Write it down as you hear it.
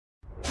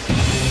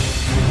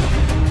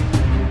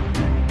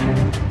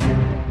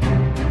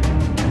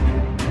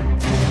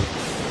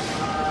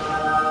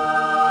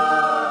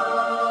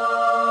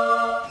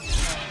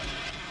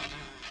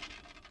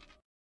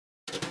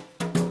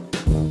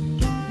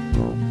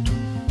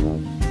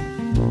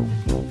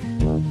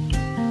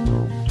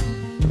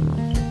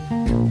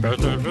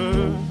Well,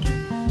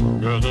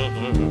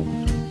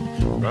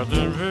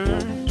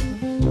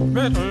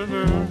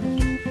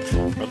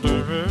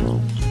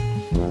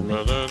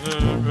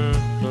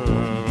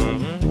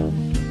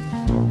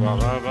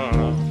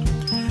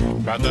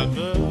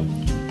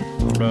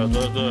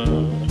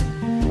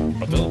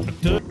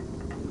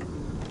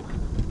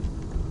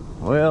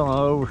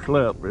 I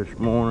overslept this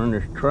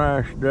morning. It's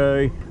trash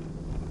day.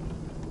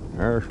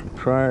 There's some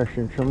trash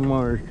in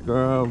somebody's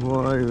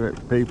driveway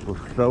that people's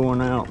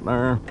throwing out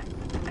there.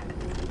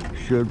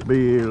 Should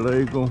be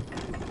illegal.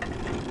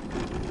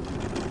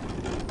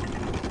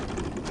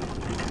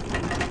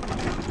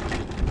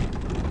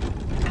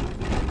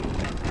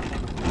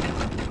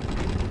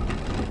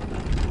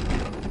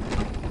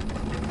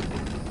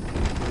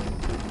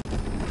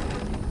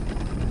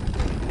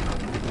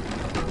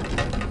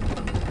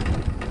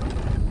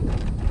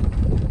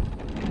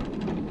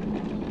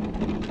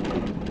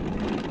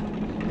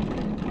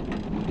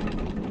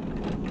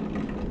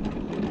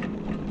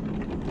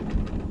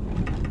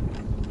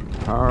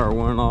 Power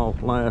went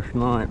off last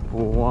night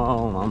for a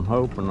while, and I'm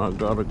hoping I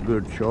got a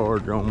good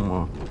charge on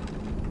my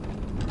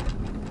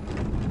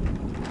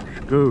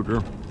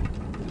scooter.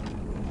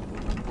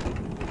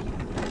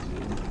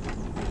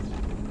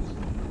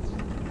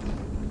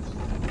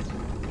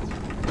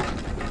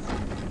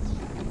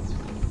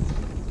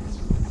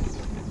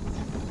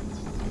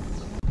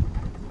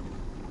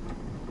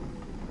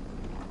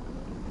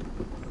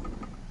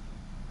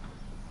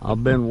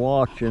 I've been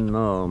watching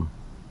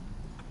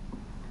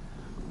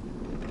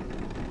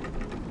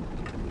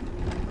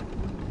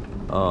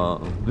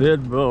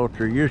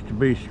Vidvulture. Used to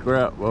be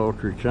Scrap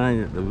Vulture,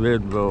 changed it to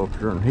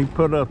Vidvulture, and he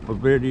put up a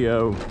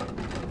video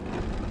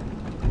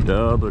the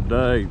other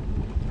day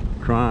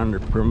trying to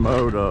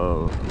promote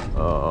a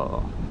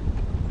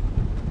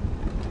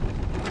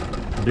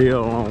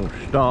deal on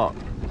stock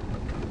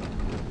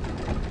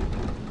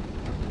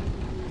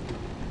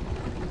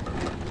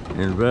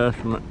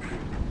investments.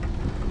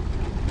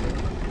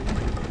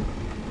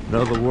 In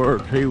other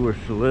words, he was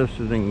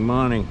soliciting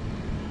money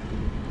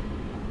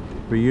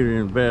for you to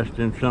invest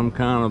in some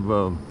kind of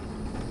a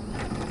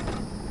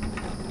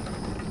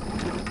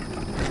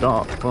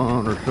stock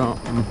fund or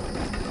something,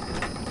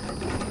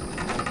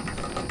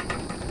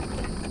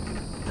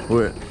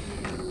 which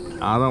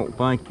I don't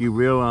think you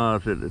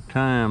realized at the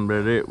time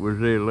that it was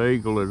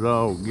illegal as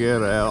all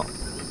get out.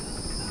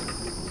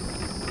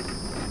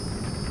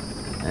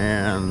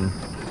 And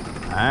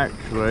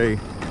actually,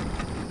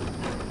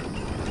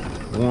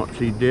 once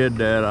he did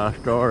that, I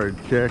started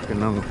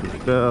checking on some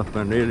stuff,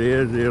 and it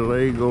is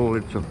illegal.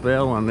 It's a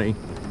felony.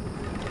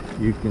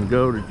 You can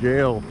go to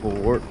jail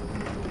for it.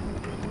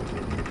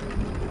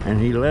 And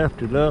he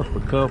left it up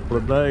a couple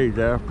of days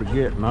after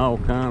getting all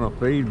kind of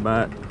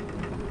feedback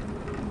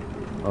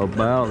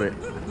about it.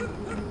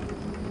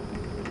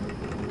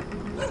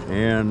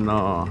 And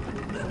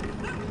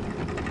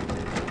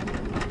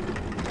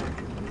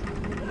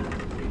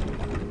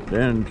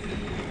then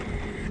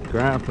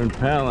Scrap and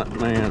Pallet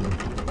Man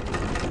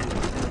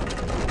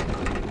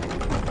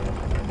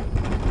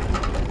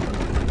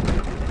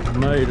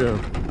made a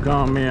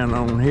comment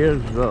on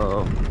his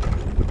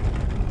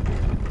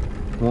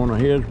one of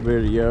his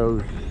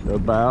videos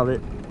about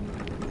it,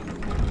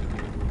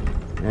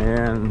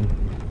 and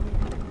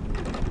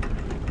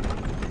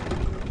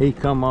he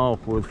come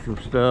off with some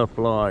stuff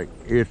like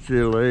it's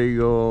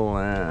illegal,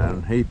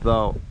 and he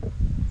thought,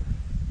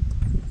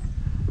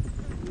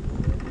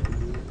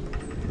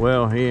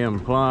 well, he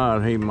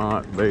implied he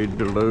might be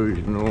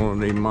delusional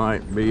and he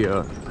might be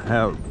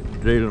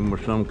dealing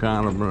with some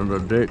kind of an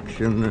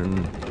addiction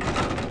and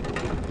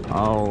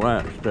all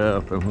that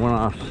stuff. And when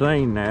I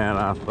seen that,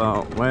 I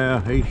thought, well,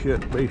 he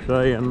shouldn't be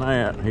saying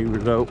that. He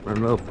was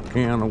opening up a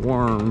can of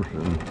worms,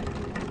 and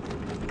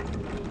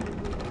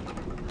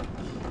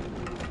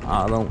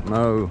I don't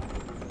know.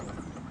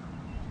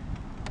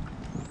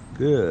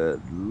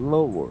 Good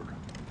Lord.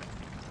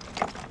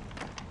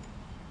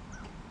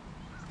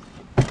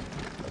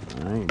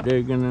 I ain't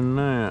digging in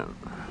that.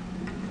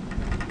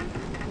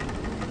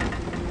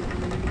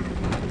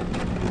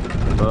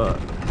 But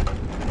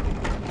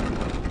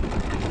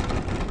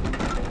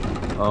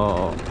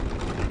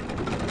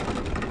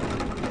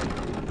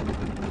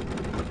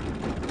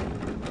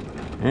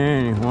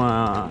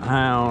anyhow,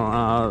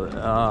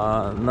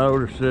 I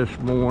noticed this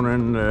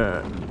morning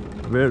that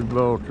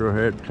Vidvulture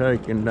had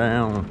taken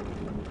down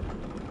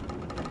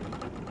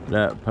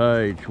that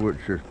page,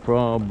 which is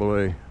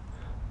probably,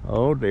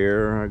 oh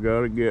dear, I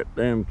gotta get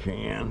them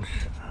cans.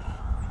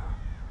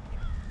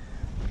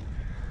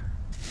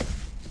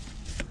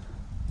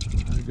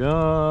 I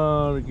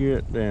gotta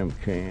get them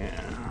cans.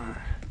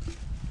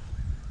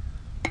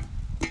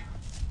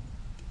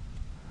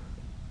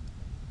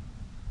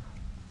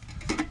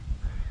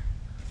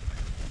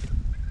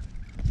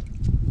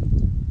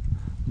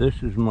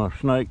 This is my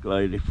snake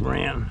lady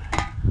friend.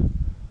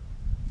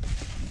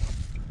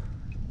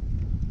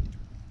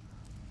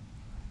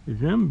 Is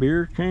them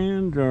beer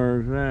cans,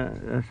 or is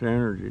that's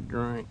energy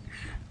drinks?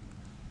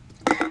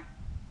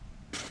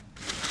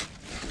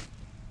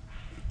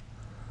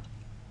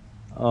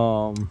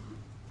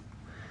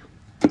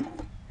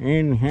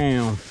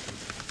 Anyhow,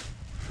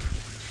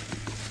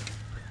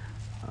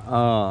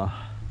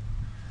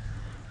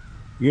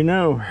 you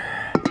know,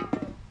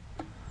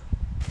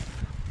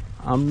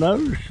 I've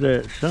noticed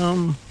that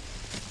some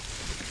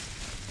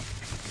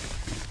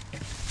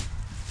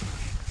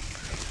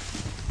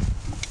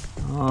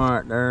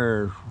alright,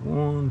 there's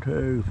 1,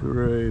 2,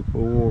 3,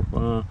 4,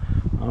 5.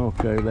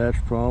 Okay, that's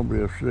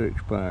probably a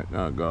 6-pack.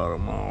 I got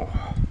them all.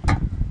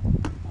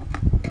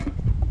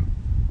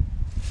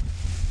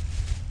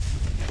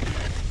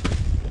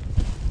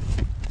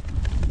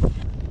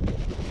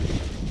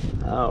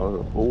 That was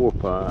a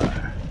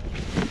 4-pack.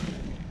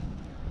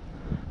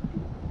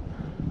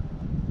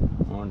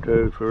 1,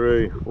 2,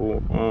 3,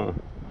 4, 5.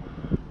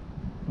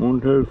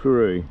 1, 2,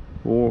 3,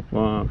 4,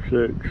 5,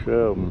 6,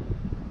 7.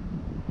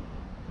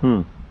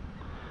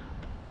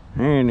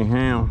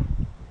 Anyhow,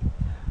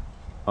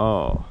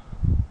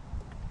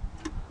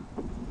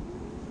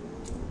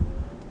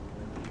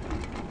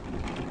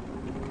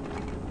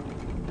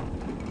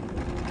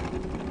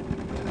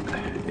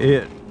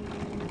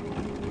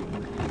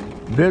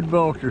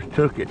 Vidvulture's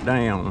took it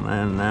down,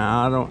 and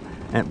now I don't.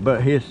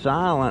 But he's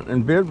silent,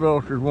 and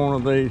Vidvulture's one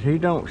of these. He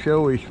don't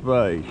show his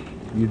face.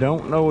 You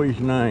don't know his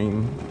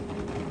name,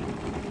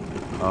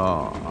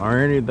 or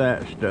any of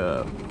that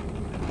stuff.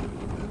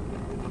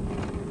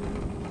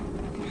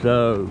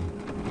 So,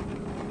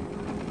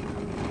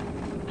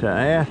 to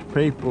ask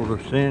people to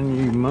send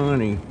you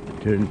money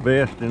to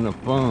invest in a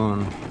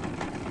fund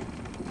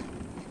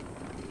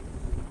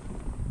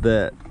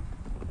that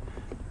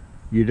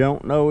you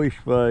don't know his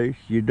face,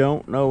 you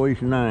don't know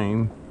his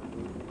name,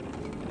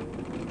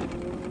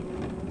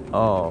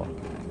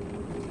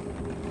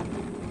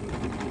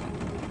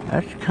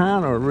 that's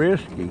kind of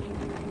risky.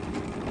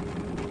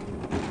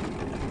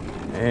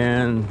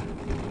 And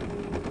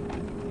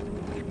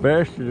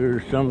especially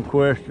there's some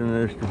question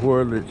as to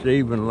whether it's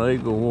even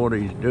legal what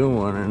he's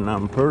doing, and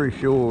I'm pretty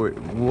sure it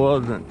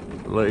wasn't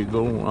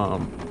legal.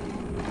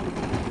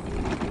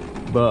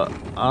 But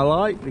I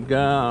like the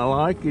guy, I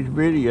like his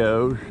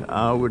videos.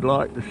 I would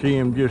like to see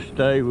him just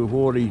stay with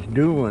what he's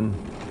doing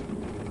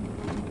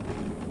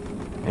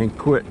and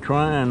quit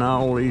trying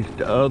all these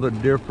other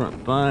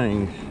different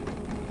things.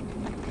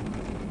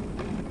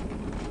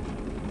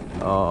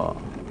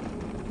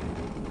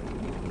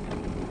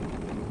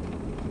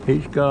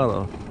 He's got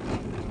a,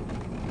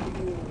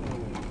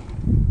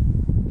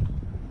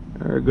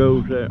 there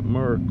goes that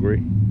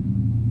Mercury.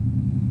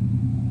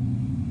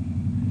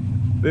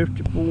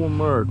 54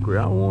 Mercury.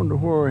 I wonder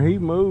where he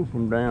moved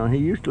from down. He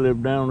used to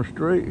live down the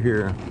street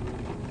here.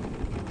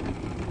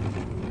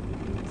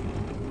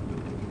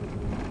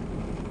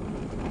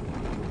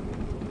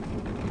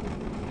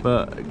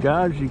 But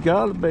guys, you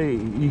gotta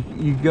be,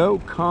 you go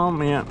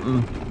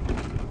commenting,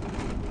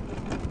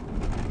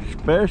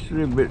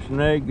 especially if it's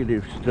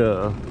negative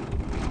stuff.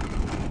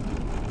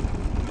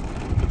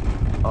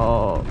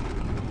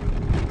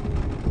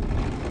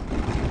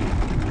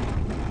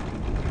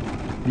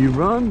 You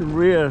run the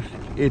risk,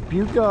 if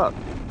you got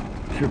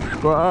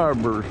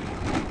subscribers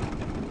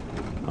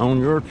on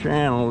your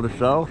channel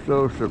that's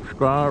also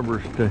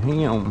subscribers to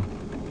him,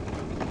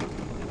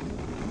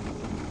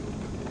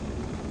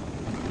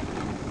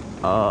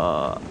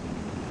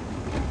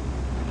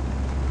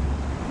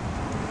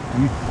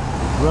 you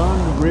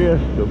run the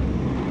risk of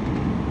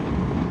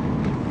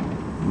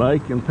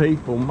making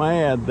people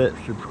mad that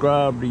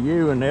subscribe to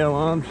you, and they'll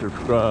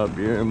unsubscribe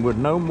to you. And with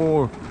no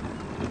more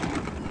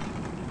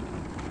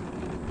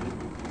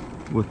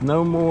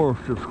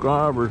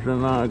subscribers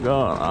than I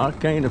got, I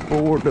can't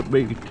afford to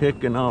be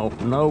ticking off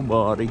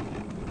nobody.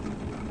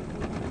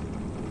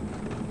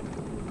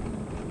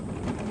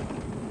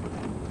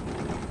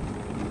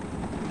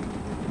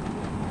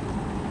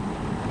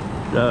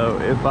 So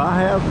if I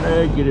have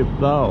negative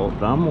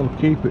thoughts, I'm gonna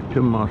keep it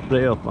to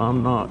myself.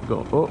 I'm not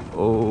gonna,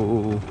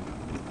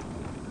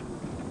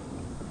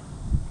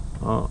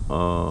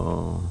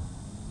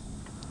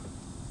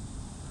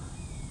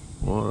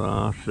 what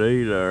I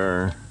see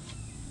there,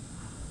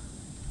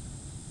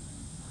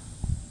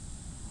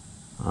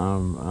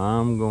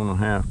 I'm gonna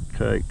have to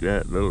take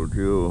that little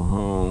jewel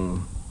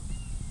home.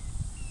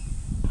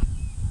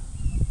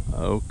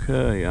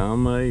 Okay, I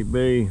may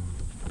be.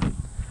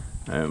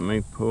 Let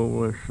me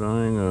pull this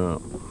thing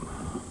up.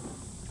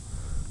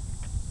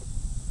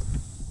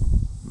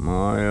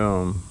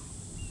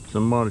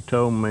 Somebody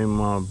told me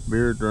my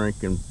beer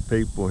drinking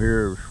people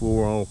here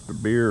swore off the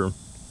beer.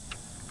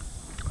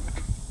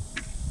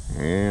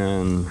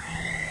 And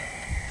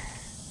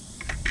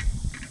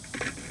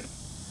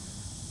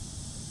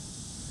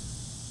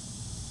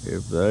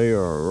if they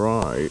are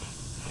right,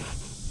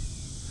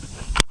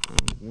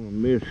 I'm gonna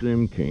miss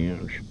them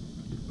cans.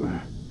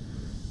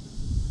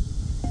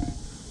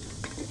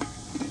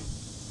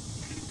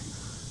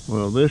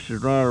 Well, this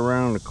is right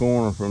around the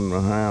corner from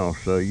the house,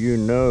 so you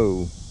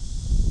know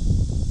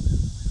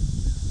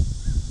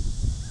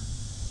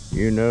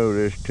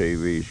this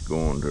TV's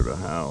going to the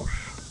house.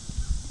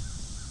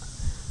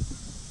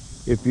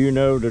 If you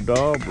know the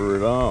Dauber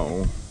at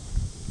all,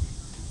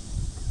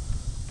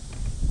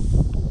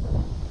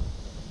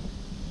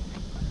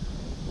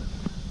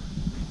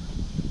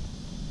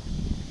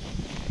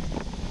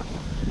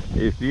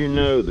 if you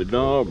know the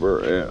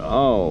dauber at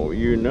all,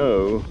 you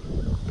know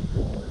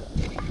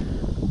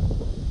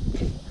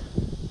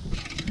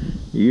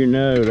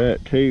that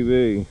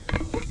TV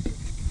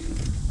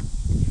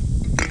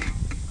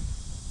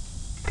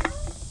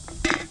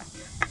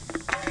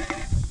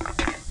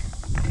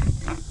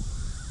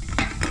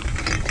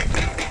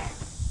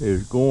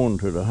is going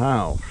to the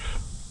house.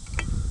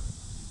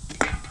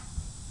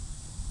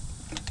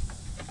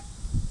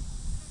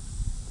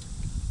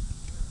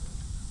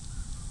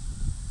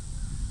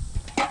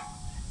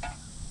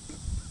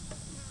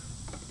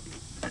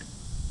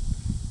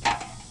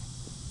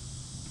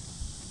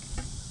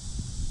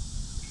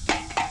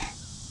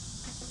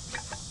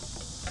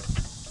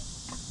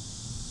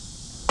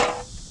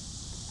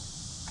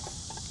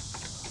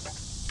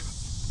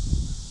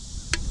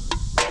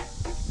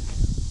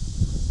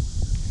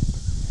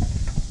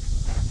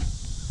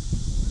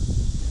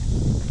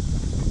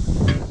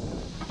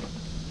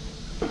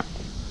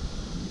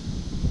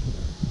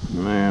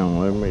 Now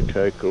let me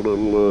take a little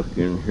look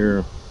in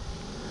here,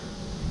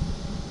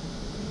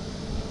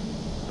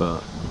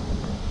 but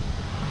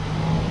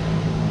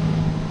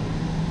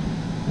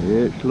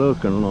it's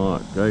looking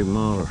like they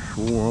might have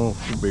swore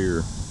off the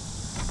beer.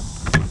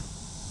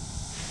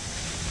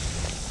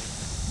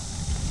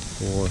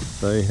 Boy,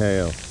 they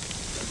have.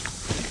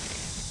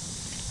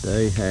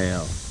 They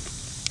have.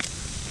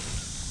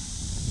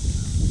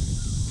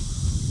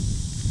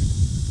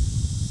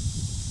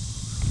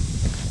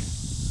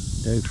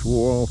 They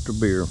swore off the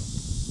beer.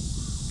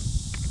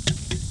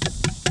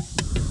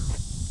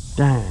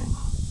 Dang.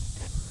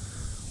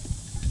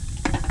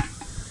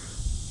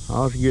 I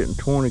was getting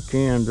 20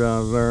 cans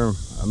out of there,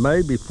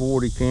 maybe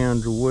 40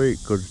 cans a week,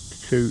 because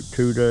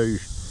two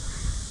days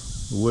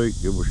a week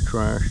it was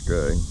trash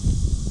day.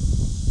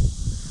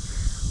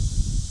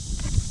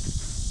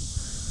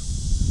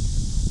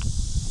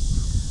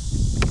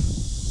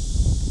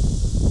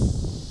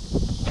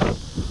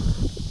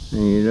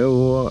 And you know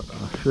what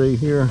I see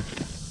here?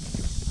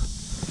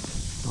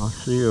 I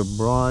see a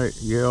bright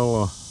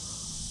yellow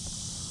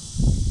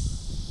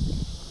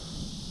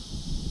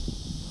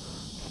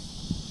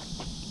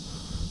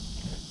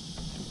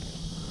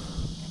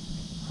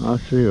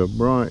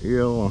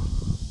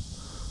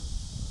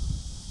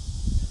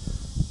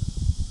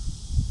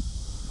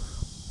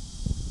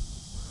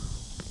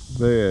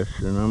vest,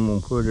 and I'm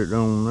gonna put it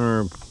on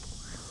there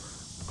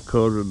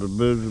because of the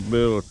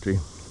visibility.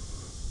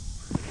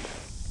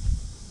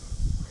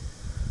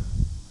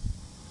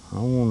 I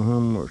wonder how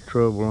much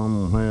trouble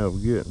I'm gonna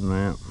have getting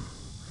that,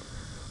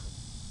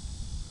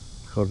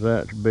 because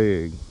that's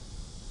big.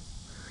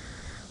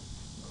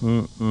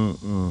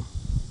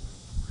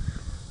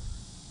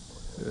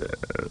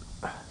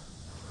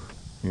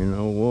 You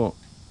know what?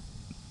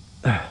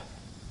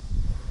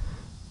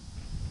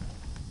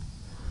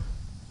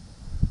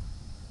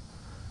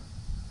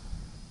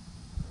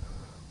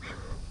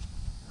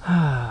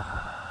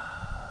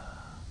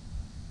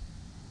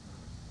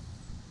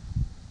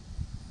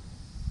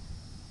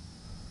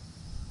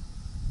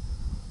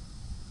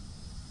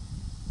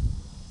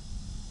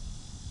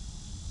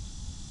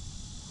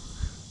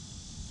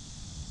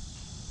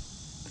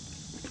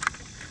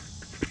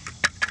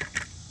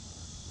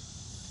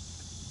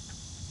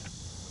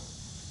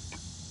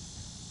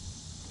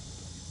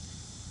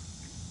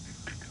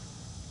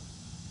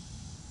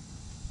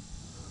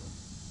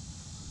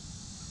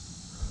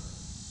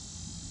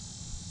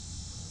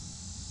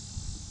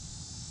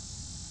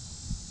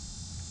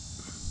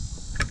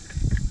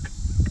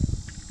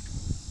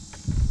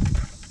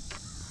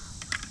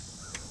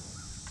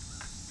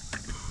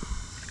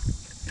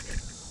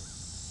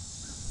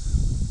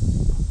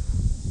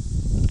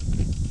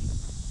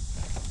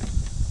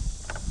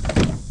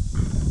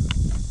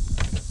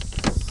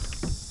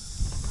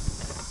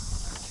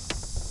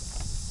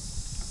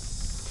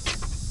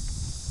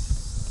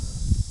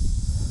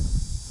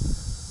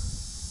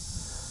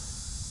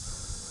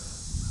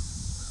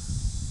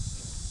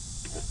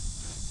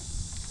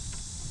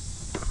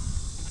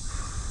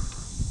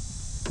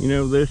 You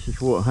know, this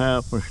is what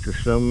happens to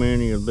so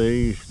many of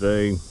these.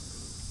 They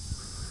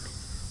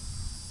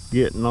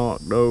get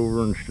knocked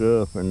over and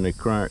stuff, and they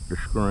crack the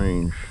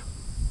screens.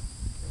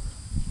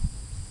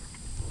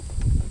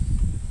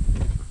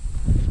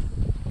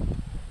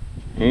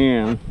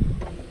 And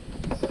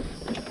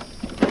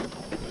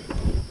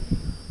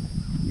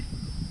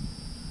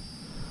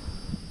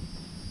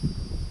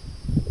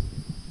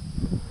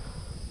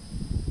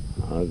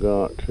I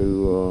got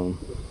to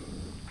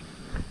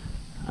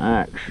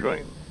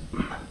actually,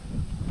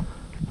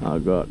 I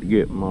got to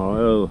get my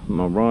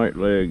right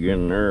leg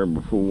in there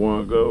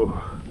before I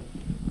go.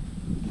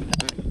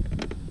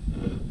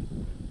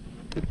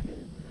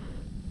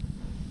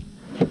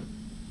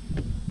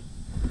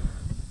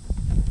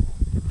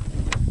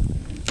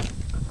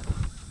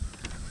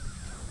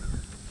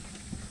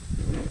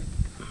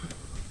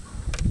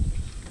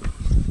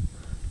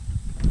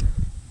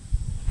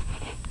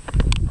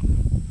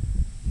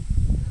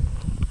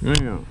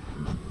 Now,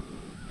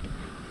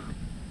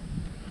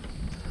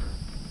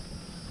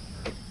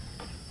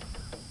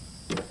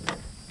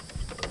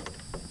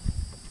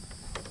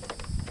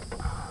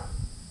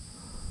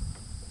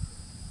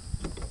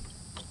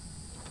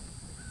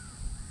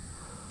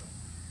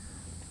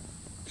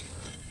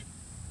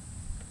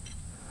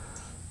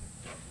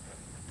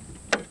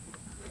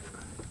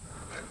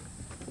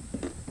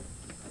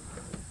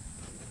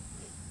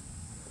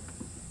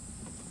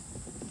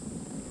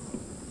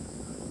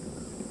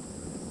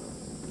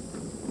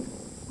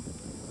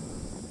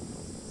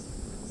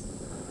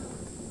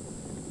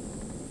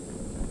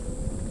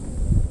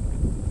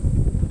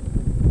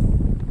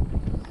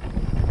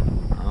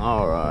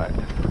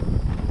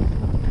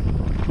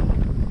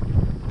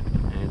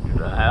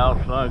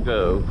 I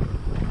go.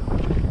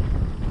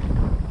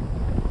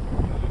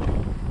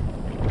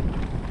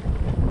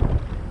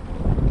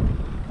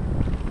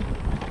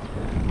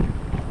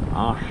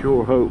 I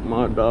sure hope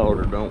my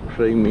daughter don't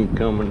see me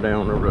coming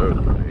down the road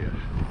with this.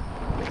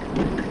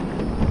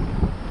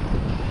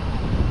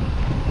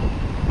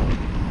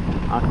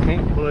 I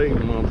can't believe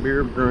my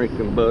beer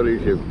drinking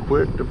buddies have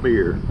quit the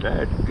beer.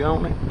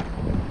 Dadgone it.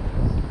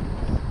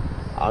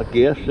 I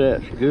guess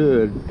that's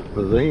good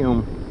for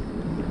them.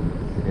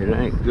 It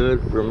ain't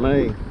good for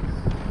me.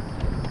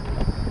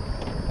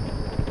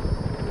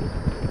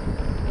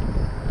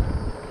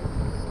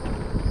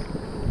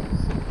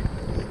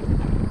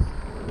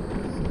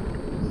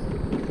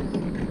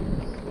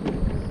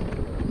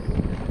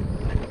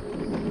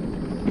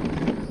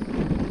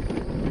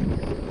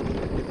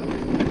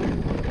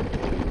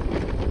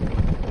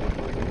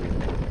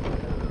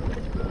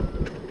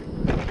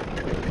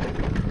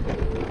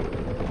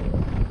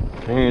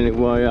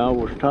 Anyway, I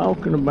was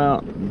talking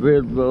about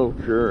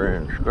Vidvulture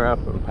and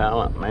Scrapping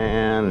Pallet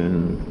Man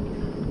and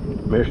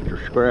Mr.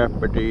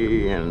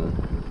 Scrappity and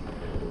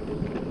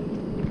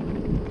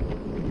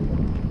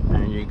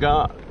you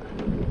got,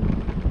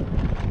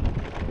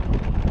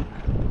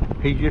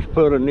 he just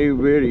put a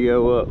new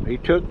video up. He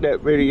took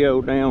that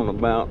video down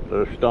about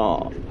the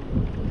stop,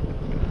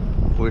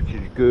 which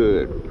is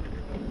good,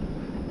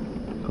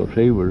 because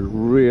he was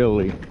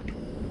really,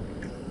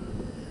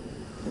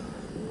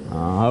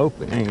 I hope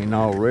he ain't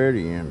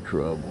already in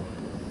trouble.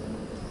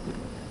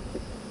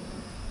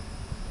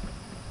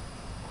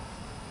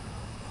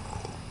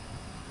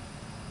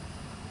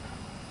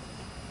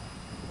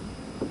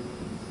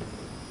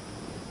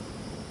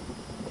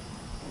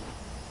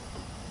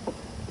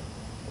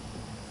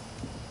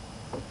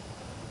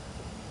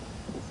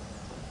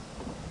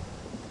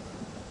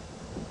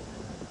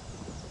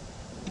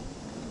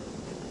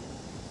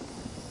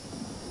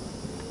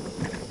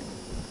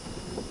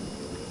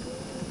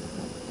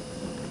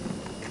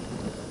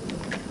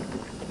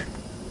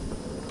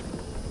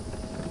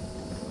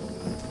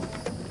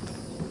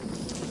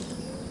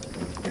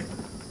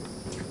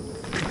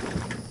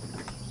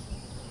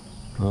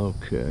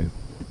 Okay.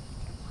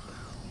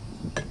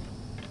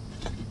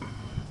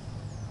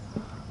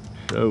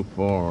 So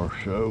far,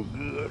 so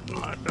good.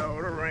 My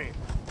daughter ain't.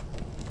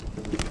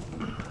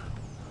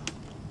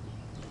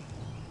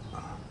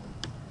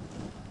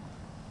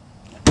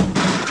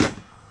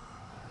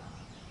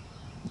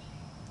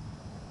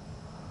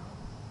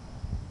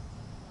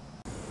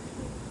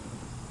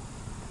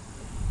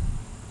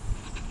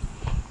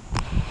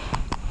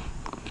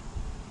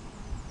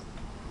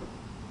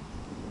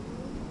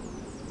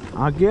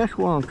 I guess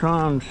what I'm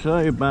trying to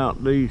say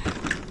about these,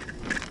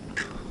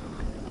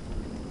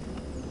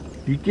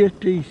 you get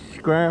these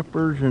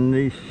scrappers and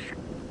these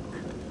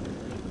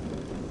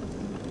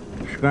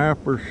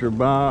scrapper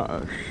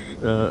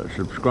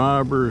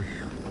subscribers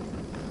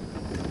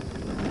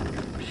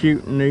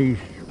shooting these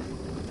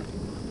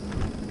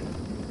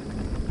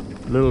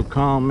little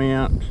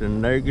comments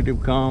and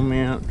negative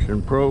comments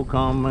and pro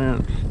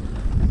comments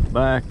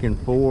back and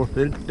forth.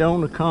 It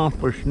don't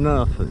accomplish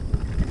nothing.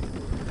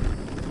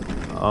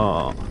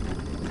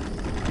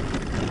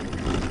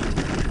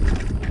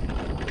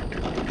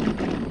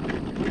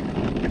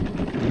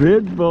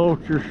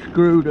 Vidvulture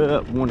screwed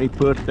up when he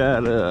put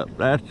that up.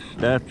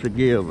 That's a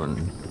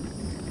given.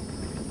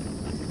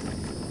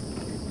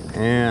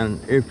 And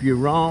if you're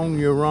wrong,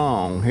 you're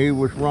wrong. He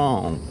was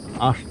wrong.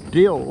 I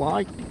still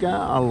like the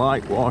guy. I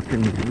like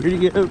watching his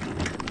videos.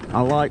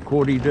 I like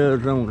what he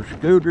does on the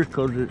scooter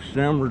because it's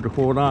similar to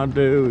what I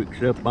do,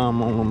 except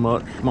I'm on a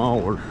much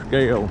smaller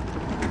scale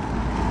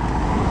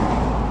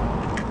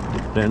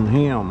than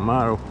him.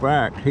 Matter of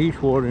fact, he's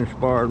what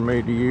inspired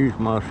me to use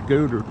my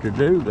scooter to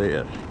do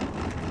this.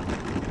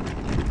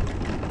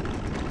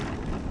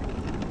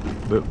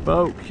 But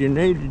folks, you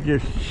need to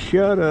just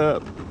shut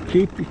up,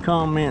 keep your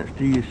comments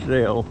to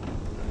yourself.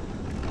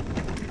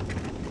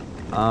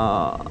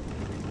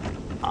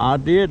 I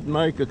did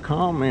make a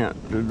comment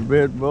to the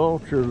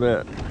Vidvulture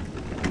that,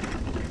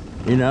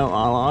 you know,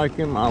 I like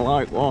him, I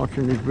like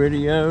watching his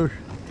videos,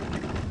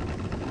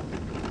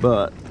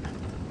 but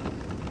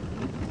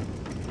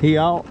he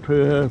ought to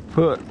have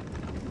put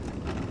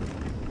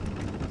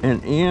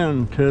an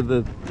end to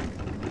the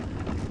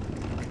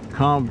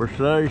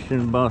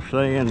conversation by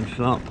saying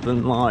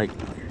something like,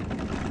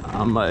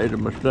 I made a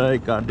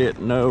mistake, I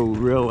didn't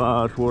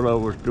realize what I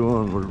was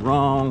doing was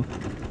wrong,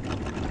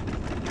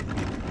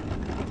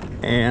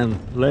 and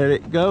let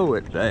it go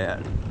at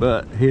that.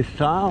 But his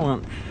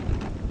silence,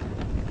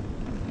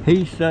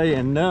 he's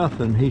saying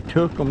nothing. He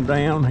took them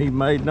down, he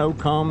made no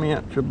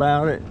comments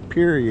about it,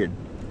 period.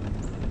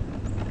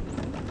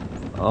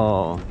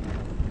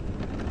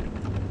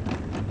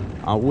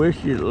 I wish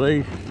he'd at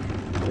least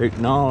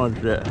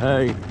acknowledge that,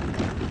 hey,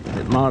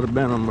 it might have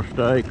been a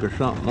mistake or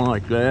something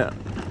like that.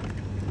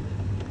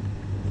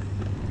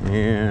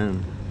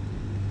 And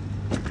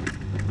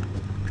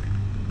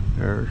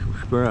there's some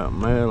scrap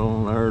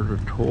metal and there's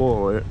a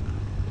toilet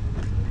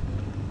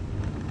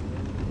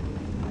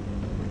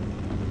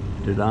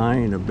that I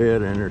ain't a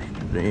bit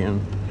interested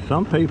in.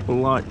 some people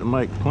like to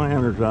make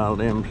planters out of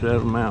them, set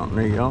them out in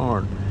their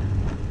yard.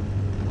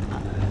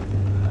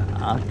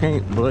 I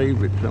can't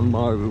believe that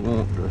somebody would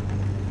want to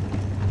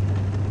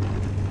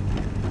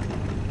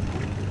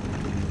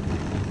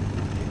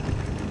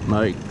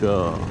make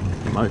a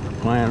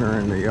planter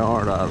in the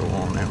yard out of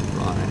one of them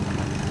things.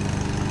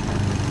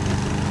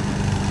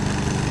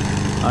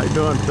 How you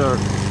doing, sir?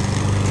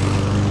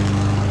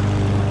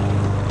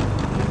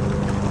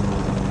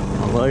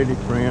 My lady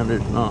friend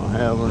is not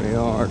having a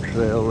yard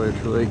sale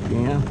this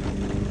weekend.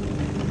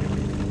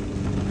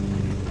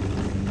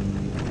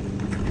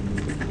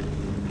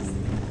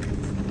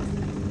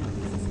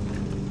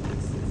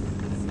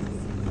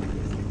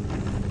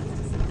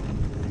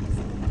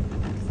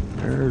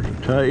 There's a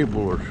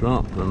table or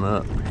something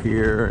up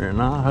here,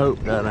 and I hope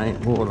that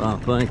ain't what I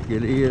think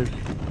it is.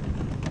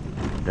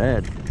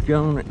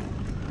 Dadgone it.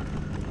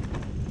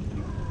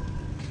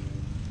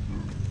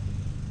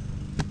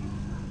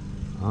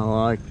 I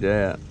like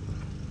that.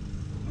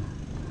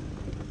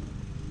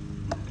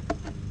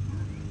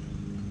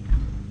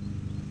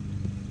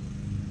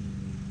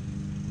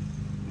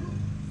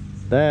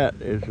 That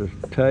is a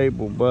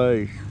table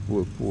base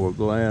for a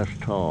glass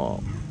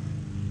top.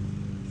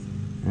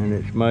 And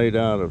it's made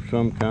out of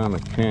some kind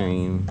of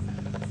cane.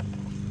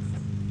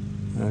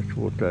 That's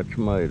what that's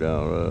made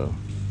out of.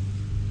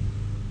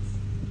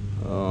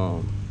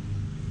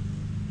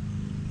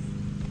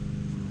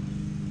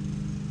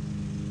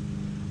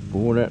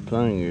 Boy, that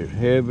thing is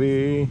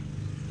heavy.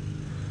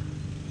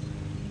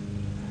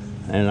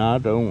 And I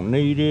don't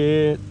need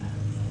it.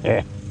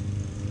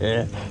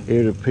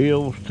 It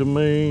appeals to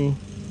me.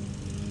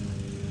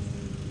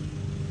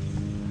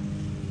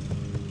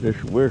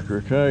 This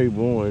wicker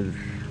table is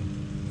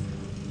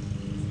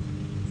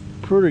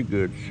pretty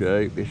good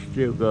shape. It's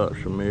still got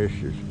some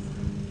issues.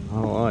 I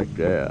like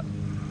that.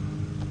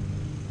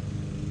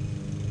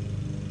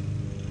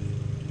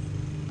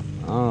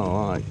 I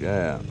like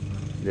that.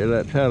 Yeah,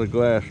 that's had a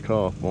glass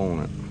top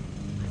on it.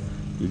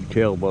 You can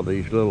tell by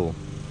these little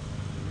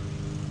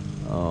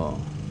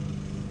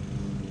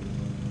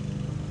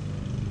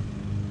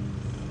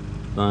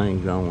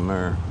things on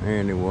there.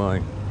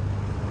 Anyway.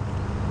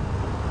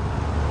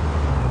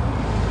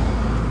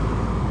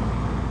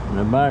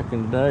 Now back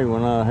in the day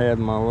when I had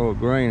my little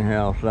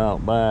greenhouse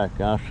out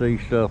back, I see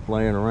stuff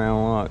laying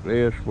around like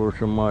this where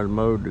somebody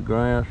mowed the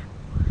grass.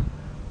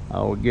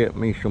 I would get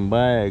me some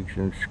bags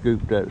and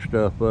scoop that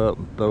stuff up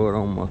and throw it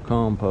on my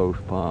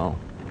compost pile.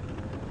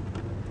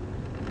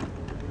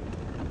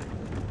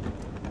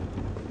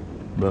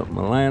 But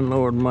my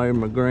landlord made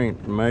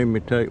me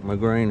take my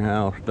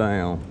greenhouse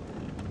down.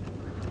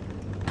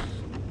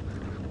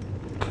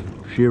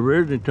 She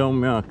originally told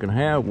me I could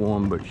have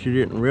one, but she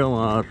didn't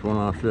realize when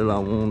I said I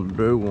wanted to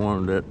do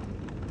one that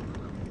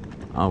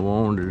I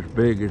wanted it as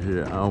big as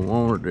I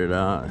wanted it.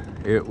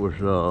 It was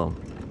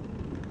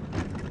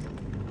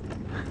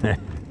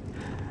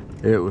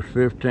it was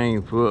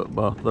 15 foot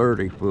by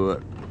 30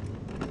 foot,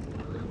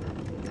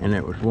 and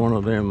it was one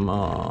of them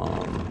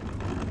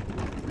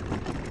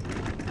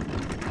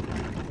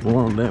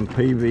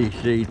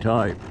PVC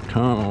type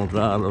tunnels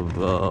out of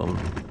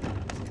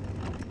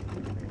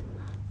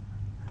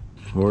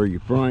where you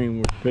frame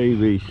with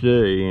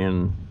PVC,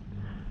 and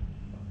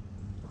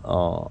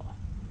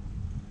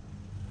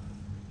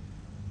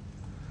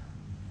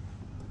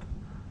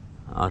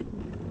I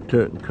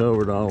took and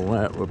covered all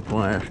that with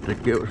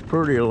plastic. It was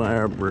pretty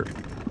elaborate.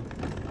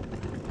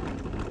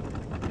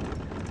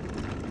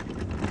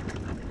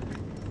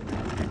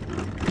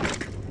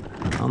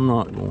 I'm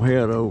not gonna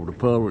head over to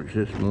Publix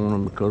this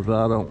morning because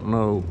I don't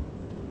know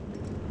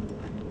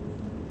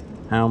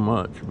how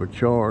much of a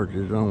charge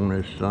is on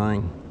this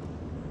thing.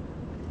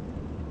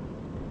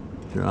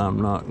 So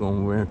I'm not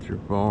gonna venture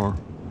far.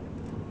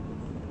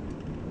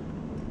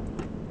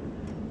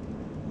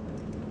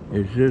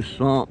 Is this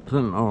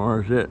something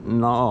or is it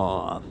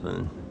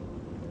nothing?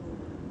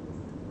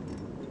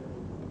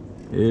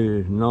 It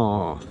is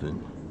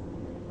nothing.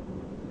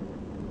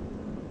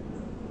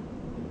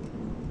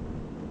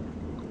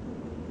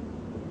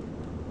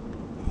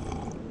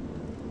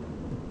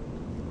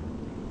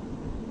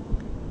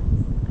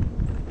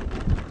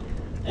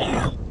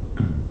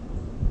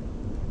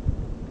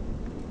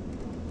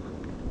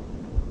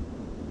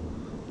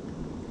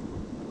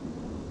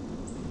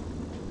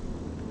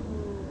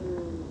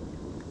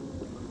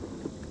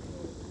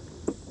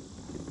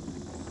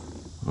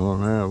 Well,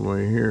 now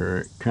we here,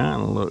 it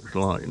kind of looks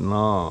like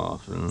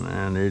nothing,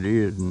 and it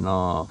is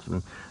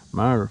nothing.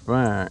 Matter of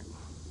fact,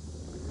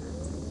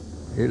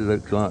 it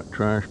looks like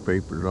trash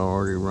paper's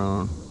already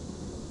run.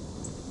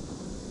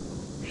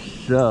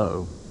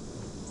 So,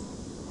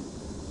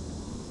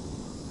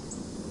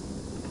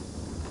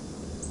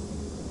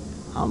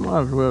 I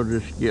might as well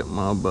just get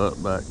my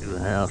butt back to the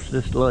house.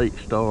 This late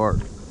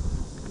start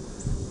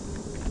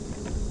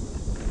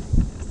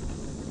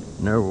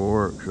never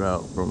works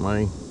out for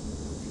me.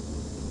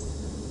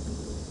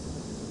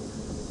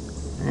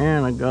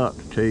 And I got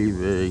the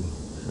TV,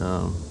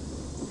 so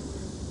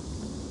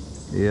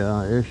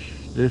yeah,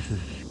 this is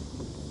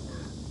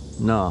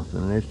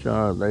Nothing. It's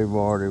they've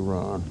already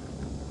run.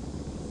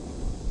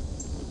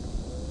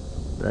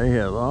 They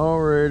have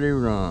already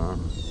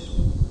run.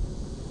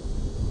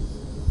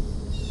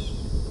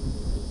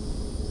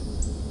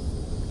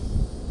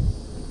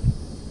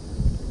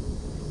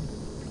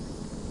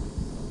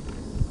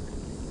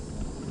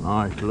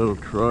 Nice little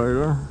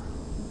trailer.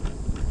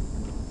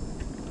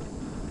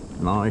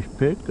 Nice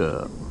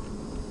pickup.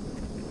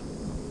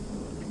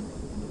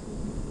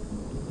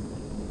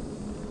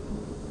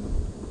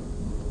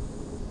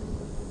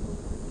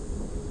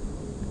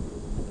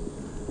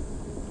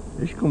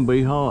 It's gonna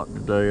be hot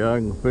today. I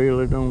can feel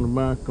it on the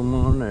back of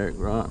my neck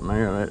right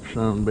now, that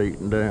sun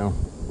beating down.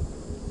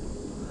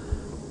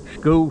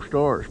 School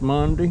starts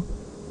Monday.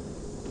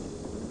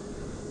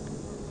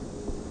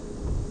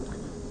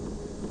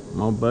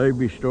 My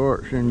baby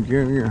starts in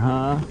junior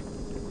high,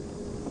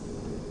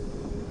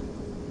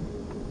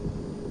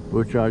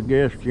 which I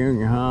guess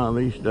junior high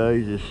these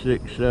days is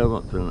 6th,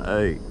 7th, and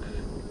 8th.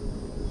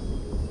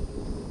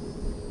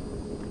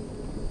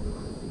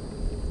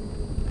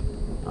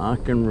 I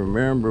can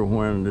remember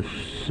when the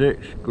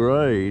 6th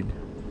grade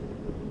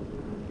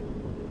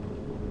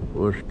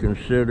was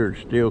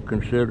still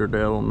considered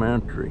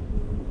elementary.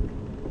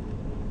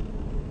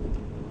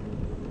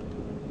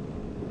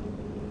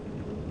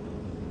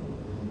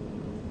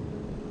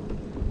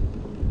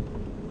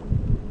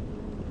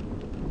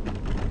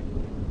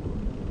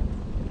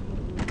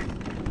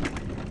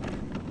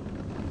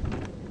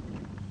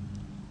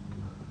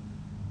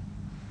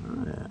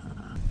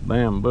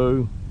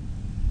 Bamboo.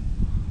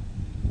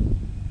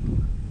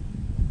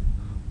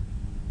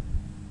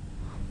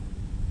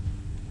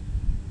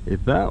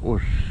 If that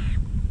was,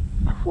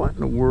 what in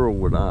the world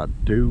would I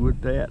do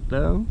with that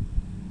though?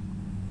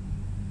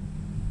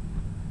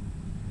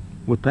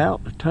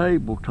 Without the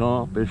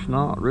tabletop, it's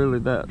not really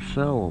that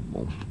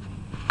sellable.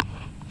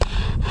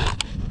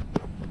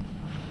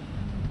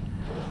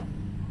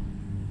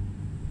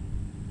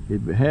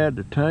 If it had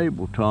the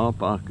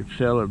tabletop, I could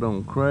sell it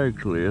on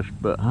Craigslist,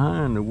 but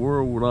how in the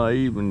world would I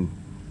even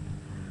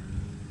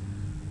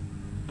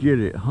get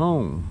it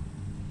home?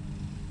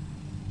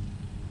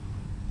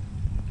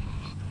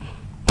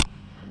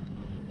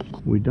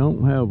 We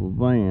don't have a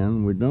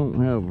van, we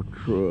don't have a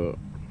truck.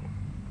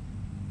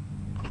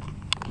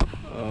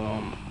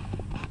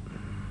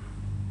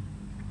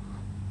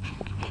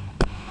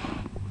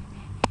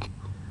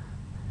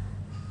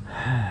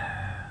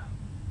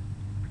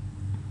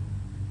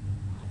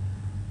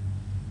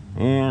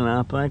 And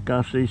I think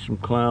I see some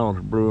clouds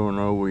brewing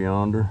over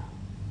yonder.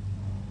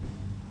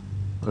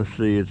 Let's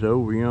see, it's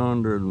over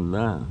yonder and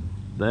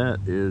that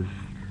is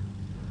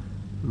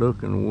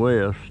looking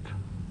west.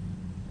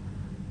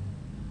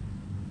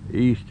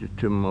 East is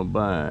to my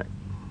back.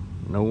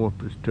 North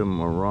is to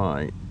my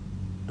right.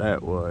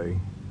 That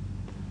way.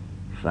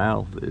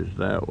 South is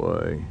that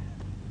way.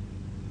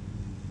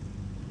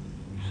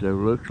 So it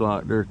looks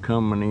like they're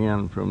coming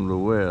in from the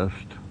west.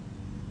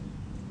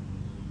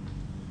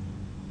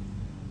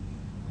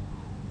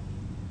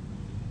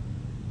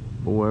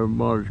 Boy,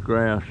 everybody's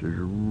grass is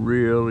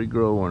really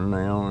growing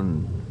now,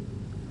 and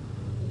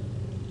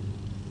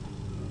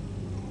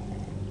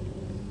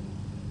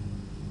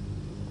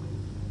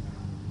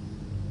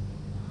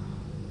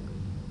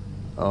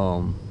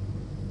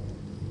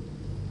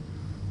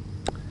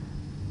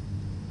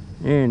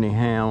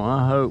anyhow,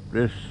 I hope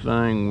this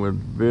thing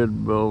with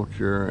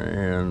Vidvulture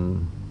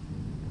and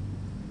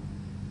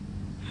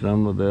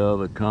some of the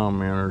other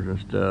commenters and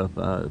stuff,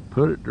 I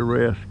put it to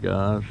rest,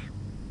 guys.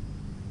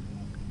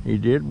 He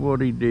did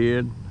what he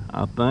did.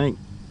 I think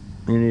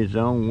in his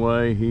own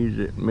way he's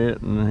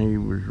admitting he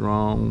was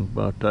wrong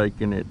by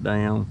taking it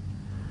down.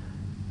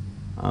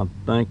 I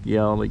think he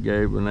only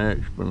gave an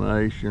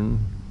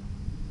explanation,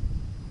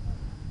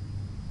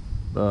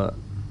 but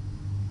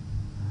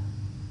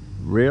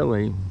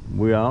really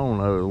we all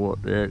know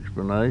what the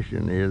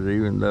explanation is,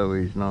 even though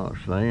he's not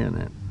saying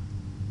it.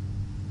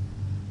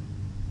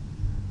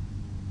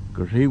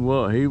 Because he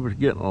was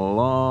getting a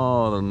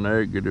lot of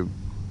negative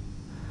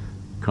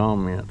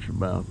comments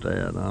about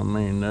that. I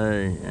mean,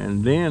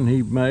 and then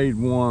he made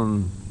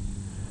one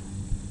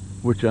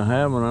which I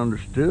haven't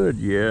understood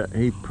yet.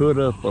 He put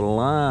up a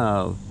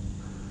live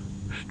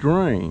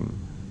stream,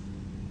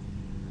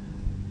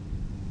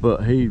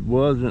 but he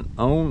wasn't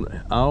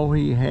on. All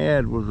he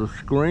had was a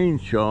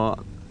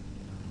screenshot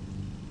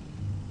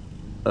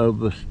of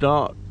the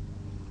stock,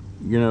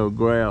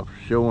 graph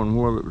showing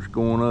whether it was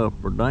going up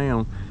or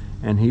down,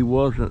 and he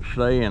wasn't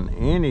saying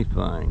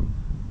anything.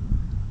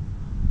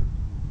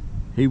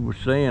 He was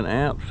saying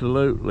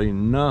absolutely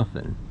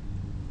nothing,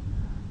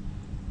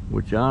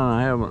 which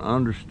I haven't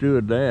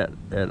understood that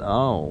at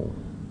all.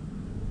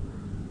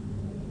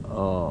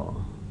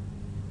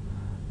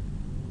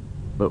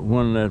 But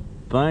when that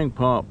thing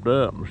popped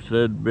up and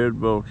said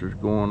Vidvulture's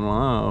going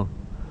live,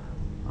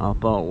 I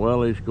thought,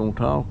 well, he's going to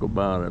talk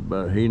about it,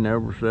 but he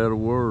never said a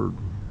word.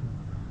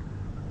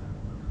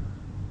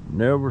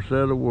 Never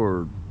said a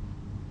word.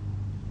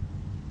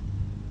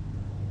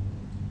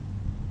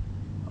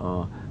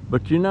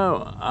 But you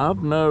know,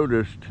 I've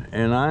noticed,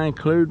 and I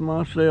include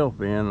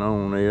myself in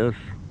on this,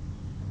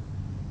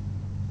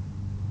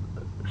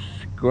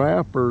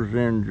 scrappers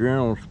in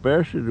general,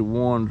 especially the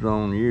ones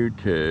on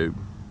YouTube,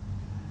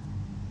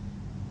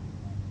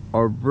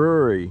 are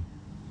very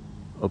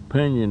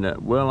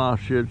opinionated. Well, I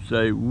should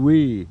say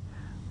we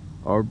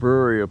are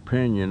very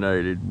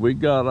opinionated. We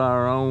got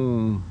our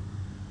own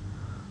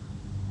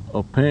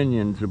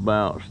opinions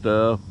about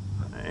stuff,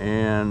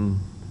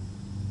 and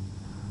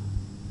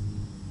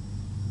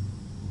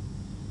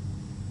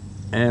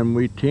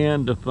we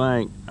tend to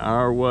think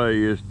our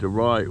way is the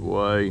right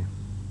way.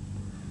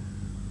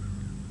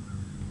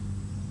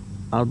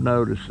 I've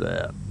noticed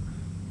that.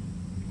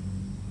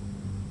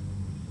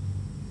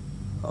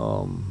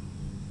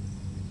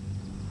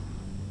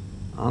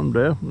 I'm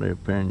definitely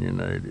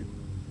opinionated.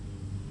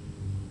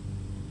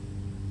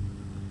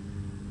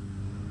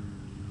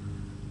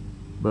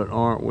 But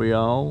aren't we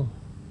all?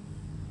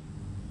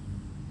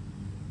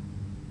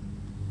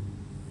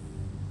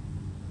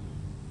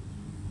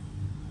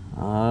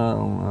 I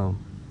don't know.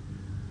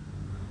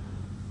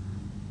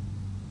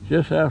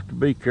 Just have to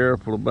be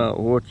careful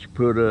about what you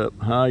put up,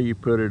 how you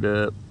put it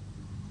up,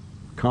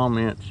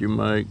 comments you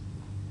make.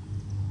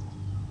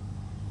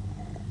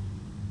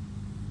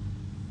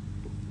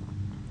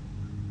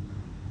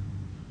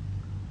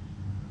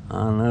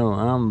 I know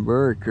I'm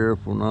very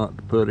careful not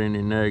to put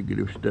any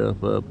negative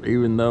stuff up,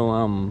 even though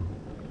I'm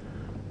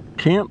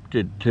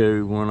tempted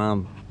to when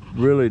I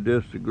really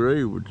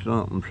disagree with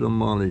something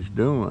somebody's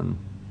doing.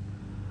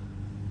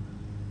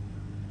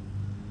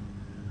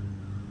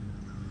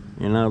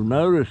 And I've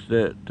noticed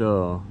that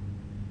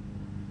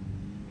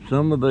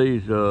some of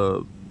these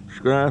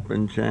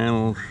scrapping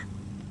channels,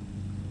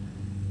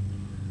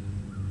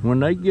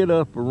 when they get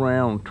up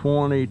around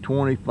 20,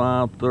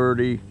 25,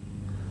 30,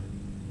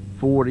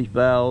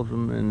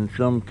 40,000, in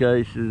some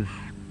cases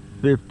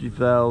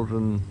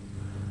 50,000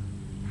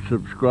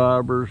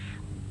 subscribers,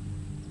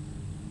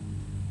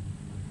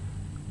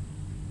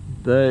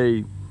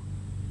 they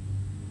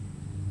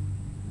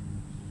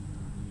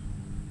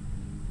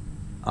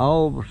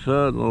all of a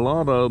sudden, a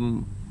lot of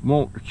them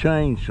want to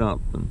change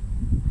something.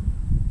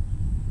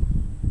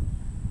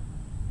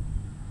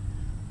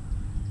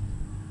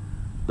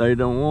 They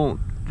don't want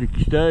to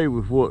stay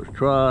with what's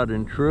tried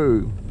and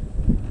true.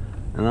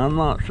 And I'm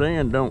not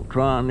saying don't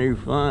try new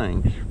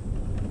things,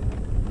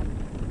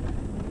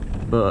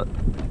 but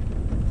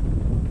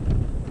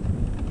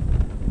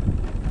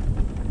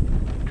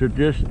to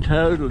just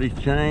totally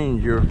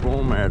change your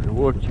format of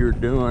what you're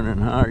doing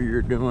and how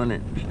you're doing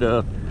it and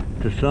stuff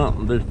to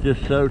something that's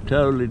just so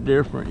totally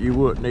different you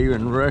wouldn't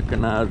even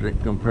recognize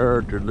it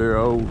compared to their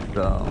old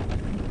style.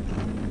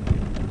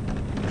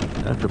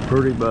 That's a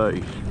pretty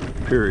base,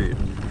 period.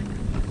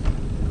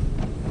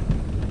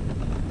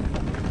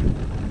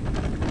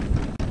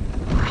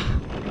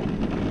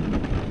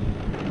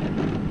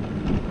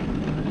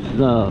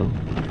 So,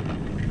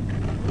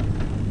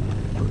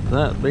 with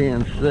that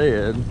being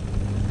said,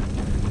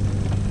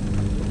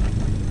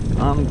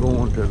 I'm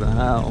going to the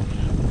house.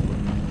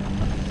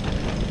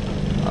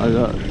 I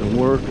got some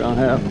work I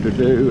have to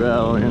do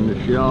out in the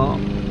shop.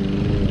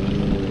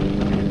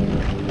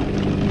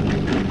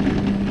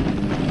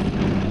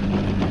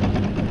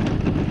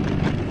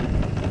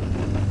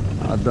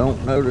 I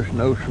don't notice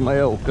no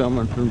smell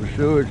coming from the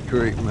sewage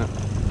treatment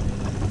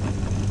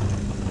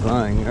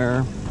thing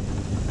there.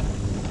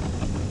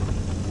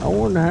 I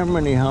wonder how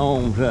many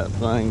homes that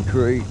thing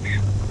treats.